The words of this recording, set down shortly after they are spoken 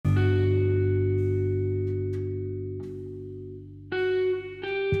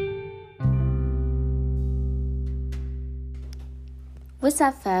What's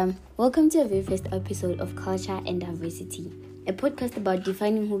up, fam? Welcome to a very first episode of Culture and Diversity, a podcast about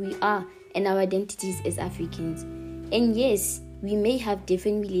defining who we are and our identities as Africans. And yes, we may have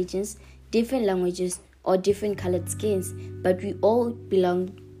different religions, different languages, or different colored skins, but we all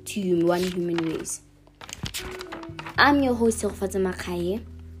belong to one human race. I'm your host, Fatima Khaye.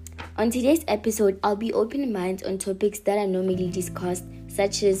 On today's episode, I'll be opening minds on topics that are normally discussed,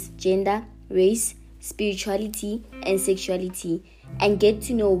 such as gender, race, spirituality, and sexuality, and get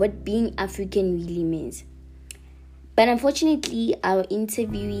to know what being African really means. But unfortunately, our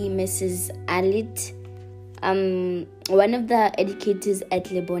interviewee, Mrs. Alit, one of the educators at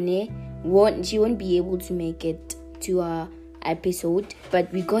Le Bonnet, won't be able to make it to our episode,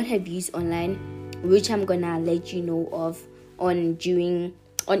 but we got her views online, which I'm gonna let you know of on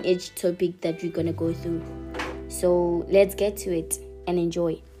each topic that we're gonna go through. So let's get to it and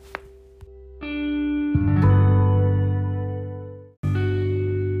enjoy.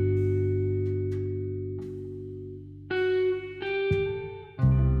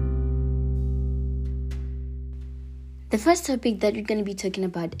 The first topic that we're going to be talking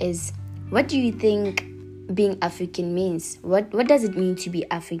about is, what do you think being African means? What does it mean to be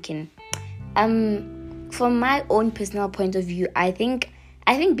African? From my own personal point of view, I think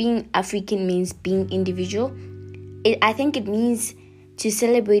being African means being individual. I think it means to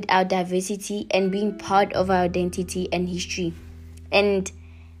celebrate our diversity and being part of our identity and history. And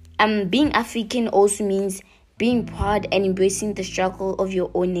being African also means being proud and embracing the struggle of your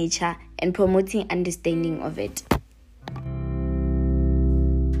own nature and promoting understanding of it.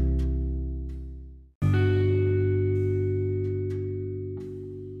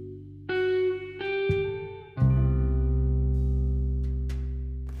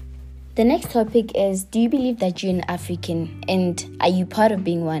 The next topic is, do you believe that you're an African, and are you part of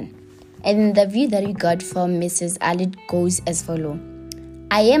being one? And the view that we got from Mrs. Alit goes as follows.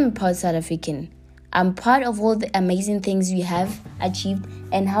 I am a proud South African. I'm proud of all the amazing things we have achieved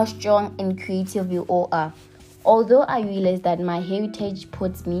and how strong and creative we all are. Although I realize that my heritage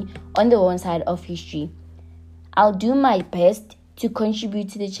puts me on the wrong side of history, I'll do my best to contribute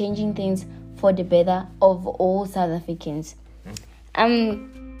to the changing things for the better of all South Africans.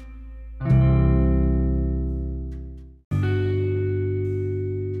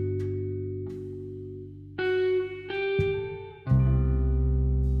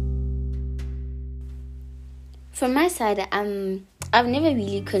 From my side, I've never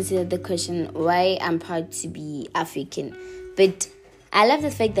really considered the question why I'm proud to be African, but I love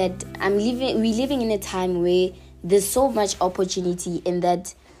the fact that we're living in a time where there's so much opportunity, and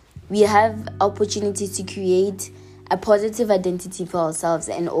that we have opportunity to create a positive identity for ourselves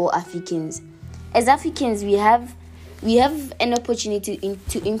and all Africans. As Africans, we have an opportunity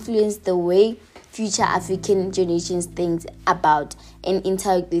to influence the way future African generations think about and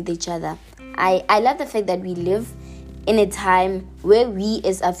interact with each other. I love the fact that we live in a time where we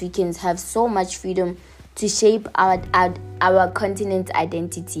as Africans have so much freedom to shape our continent's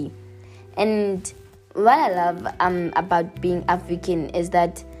identity. And what I love about being African is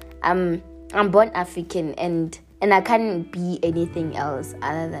that I'm born African, and I can't be anything else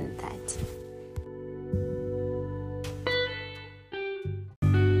other than that.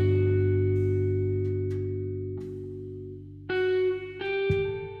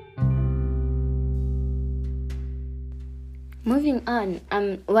 Moving on,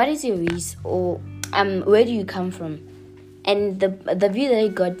 what is your race, or where do you come from? And the view that I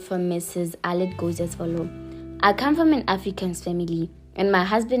got from Mrs. Alit goes as follows. I come from an African family, and my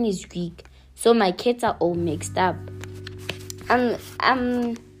husband is Greek, so my kids are all mixed up. I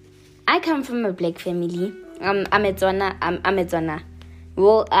come from a black family. I'm a Tswana.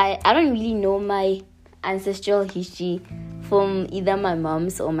 Well, I don't really know my ancestral history from either my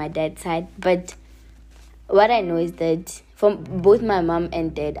mom's or my dad's side, but what I know is that from both my mom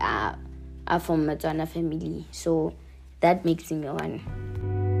and dad are from a Tswana family, so that makes me one.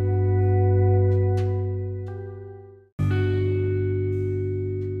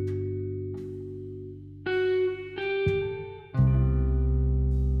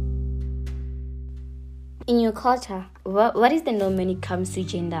 In your culture, what is the norm when it comes to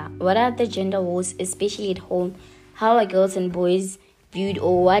gender? What are the gender roles, especially at home? How are girls and boys viewed,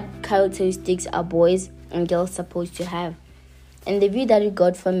 or what characteristics are boys and girls supposed to have? And the view that we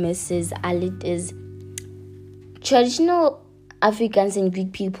got from Mrs. Alit is, traditional Africans and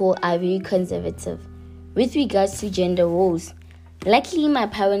Greek people are very conservative with regards to gender roles. Luckily, my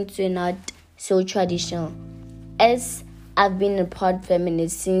parents were not so traditional, as I've been a proud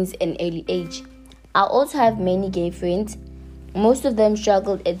feminist since an early age. I also have many gay friends. Most of them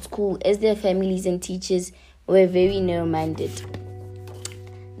struggled at school as their families and teachers were very narrow-minded.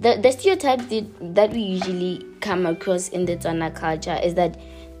 the stereotypes that we usually come across in the Tswana culture is that,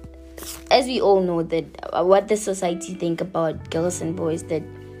 as we all know, that what the society think about girls and boys, that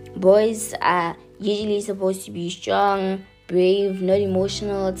boys are usually supposed to be strong, brave, not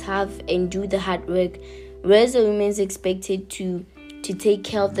emotional, tough, and do the hard work, whereas a woman is expected to take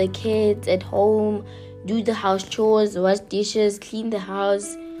care of the kids at home, do the house chores, wash dishes, clean the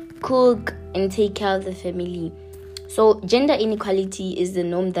house, cook, and take care of the family. So gender inequality is the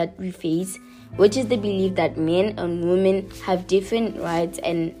norm that we face, which is the belief that men and women have different rights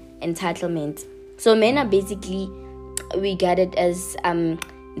and entitlements. So men are basically regarded as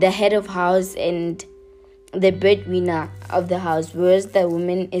the head of house and the breadwinner of the house, whereas the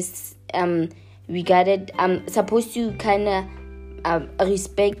woman is regarded supposed to kind of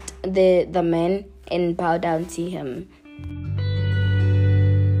respect the man and bow down to him.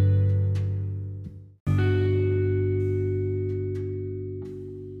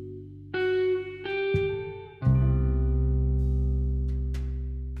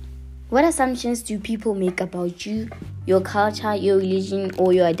 What assumptions do people make about you, your culture, your religion,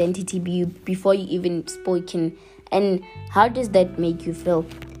 or your identity before you even spoken? And how does that make you feel?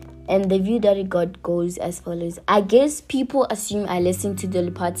 And the view that I got goes as follows. I guess people assume I listen to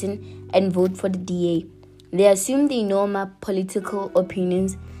Dolly Parton and vote for the DA. They assume they know my political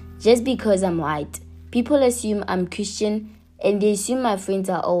opinions just because I'm white. People assume I'm Christian and they assume my friends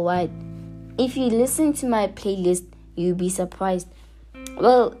are all white. If you listen to my playlist, you'll be surprised.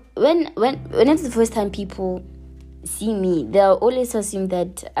 Well, when it's the first time people see me, they'll always assume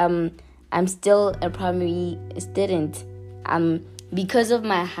that I'm still a primary student. Because of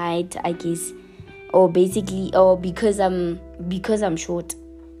my height, I guess, or because I'm short,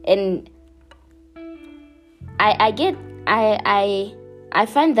 and I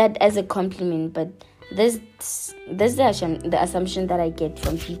find that as a compliment, but this the assumption that I get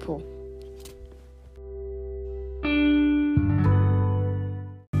from people.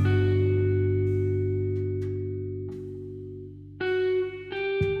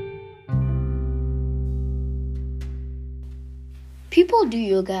 People do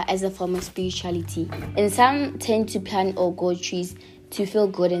yoga as a form of spirituality, and some tend to plant or grow trees to feel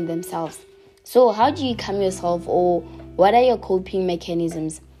good in themselves. So how do you calm yourself, or what are your coping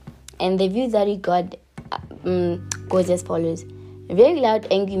mechanisms? And the view that we got goes as follows. Very loud,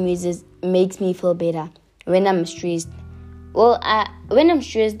 angry music makes me feel better when I'm stressed. Well, when I'm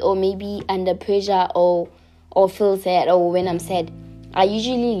stressed or maybe under pressure or feel sad, or when I'm sad, I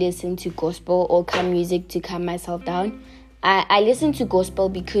usually listen to gospel or calm music to calm myself down. I listen to gospel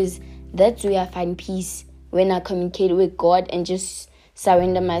because that's where I find peace, when I communicate with God and just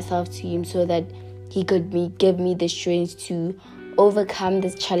surrender myself to Him so that He could give me the strength to overcome the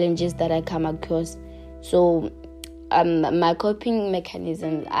challenges that I come across. So my coping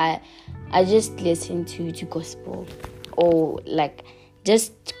mechanisms, I just listen to gospel, or like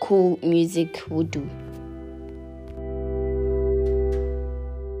just cool music would do.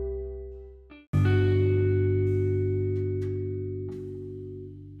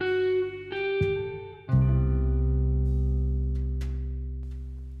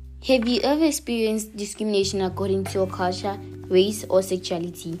 Have you ever experienced discrimination according to your culture, race, or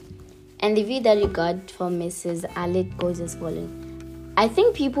sexuality? And the view that you got from Mrs. Alec goes as follows. I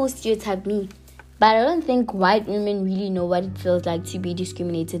think people stereotype me, but I don't think white women really know what it feels like to be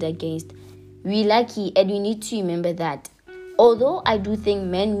discriminated against. We're lucky, and we need to remember that. Although I do think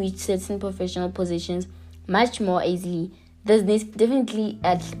men reach certain professional positions much more easily, there's definitely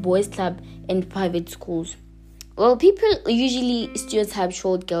at boys' club and private schools. Well, people usually stereotype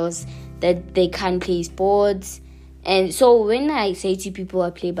short girls that they can't play sports. And so when I say to people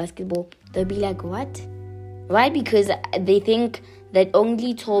I play basketball, they'll be like, what? Why? Because they think that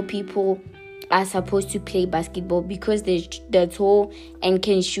only tall people are supposed to play basketball because they're tall and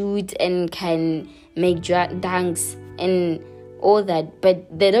can shoot and can make dunks and all that.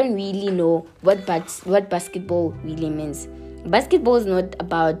 But they don't really know what basketball really means. Basketball is not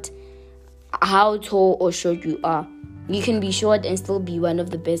about how tall or short you are. You can be short and still be one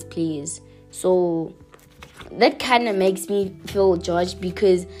of the best players. So that kind of makes me feel judged,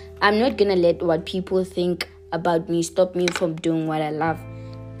 because I'm not gonna let what people think about me stop me from doing what I love.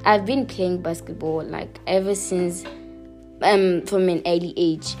 I've been playing basketball like ever since from an early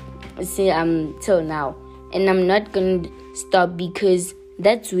age till now, and I'm not gonna stop because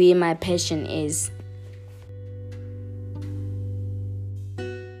that's where my passion is.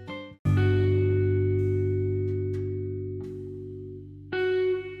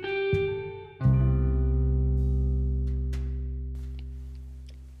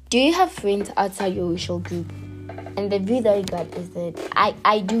 Do you have friends outside your racial group? And the view that I got is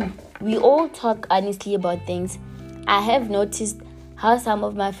that we all talk honestly about things. I have noticed how some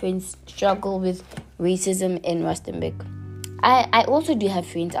of my friends struggle with racism in Rustenburg. I also do have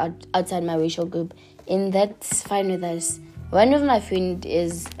friends outside my racial group, and that's fine with us. One of my friends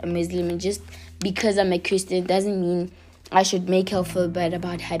is a Muslim, and just because I'm a Christian doesn't mean I should make her feel bad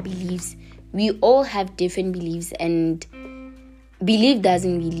about her beliefs. We all have different beliefs, and belief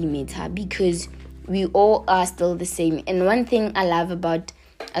doesn't really matter because we all are still the same. And one thing I love about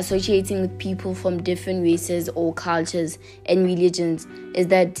associating with people from different races or cultures and religions is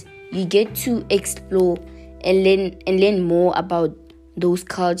that you get to explore and learn more about those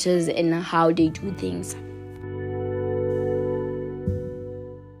cultures and how they do things.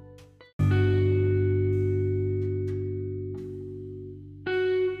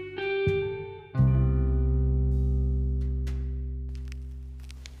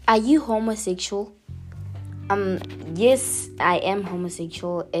 Are you homosexual? Yes, I am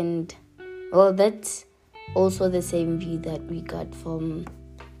homosexual, and well, that's also the same view that we got from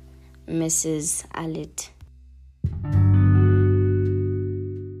Mrs. Alit.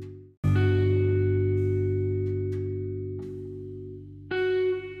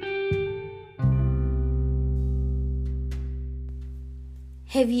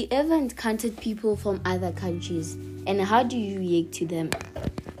 Have you ever encountered people from other countries, and how do you react to them?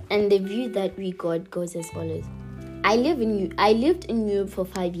 And the view that we got goes as follows. I lived in Europe for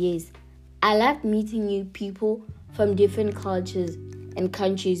 5 years. I loved meeting new people from different cultures and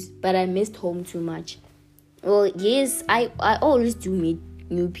countries, but I missed home too much. Well, yes, I always do meet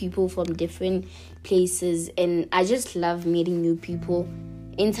new people from different places, and I just love meeting new people,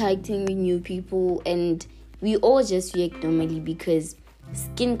 interacting with new people, and we all just react normally because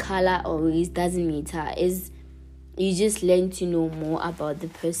skin color or race doesn't matter. You just learn to know more about the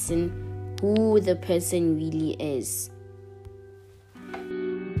person, who the person really is.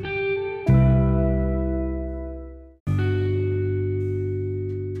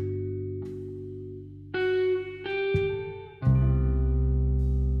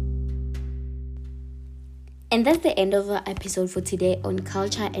 And that's the end of our episode for today on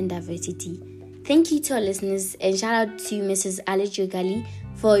culture and diversity. Thank you to our listeners, and shout out to Mrs. Alice Jogali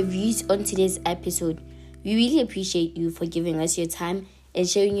for her views on today's episode. We really appreciate you for giving us your time and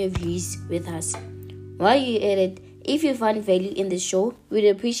sharing your views with us. While you're at it, if you found value in the show, we'd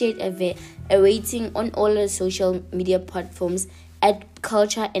appreciate a rating on all our social media platforms at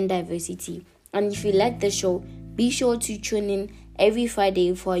Culture and Diversity. And if you like the show, be sure to tune in every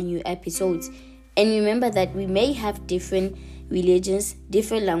Friday for new episodes. And remember that we may have different religions,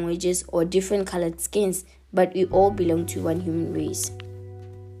 different languages, or different colored skins, but we all belong to one human race.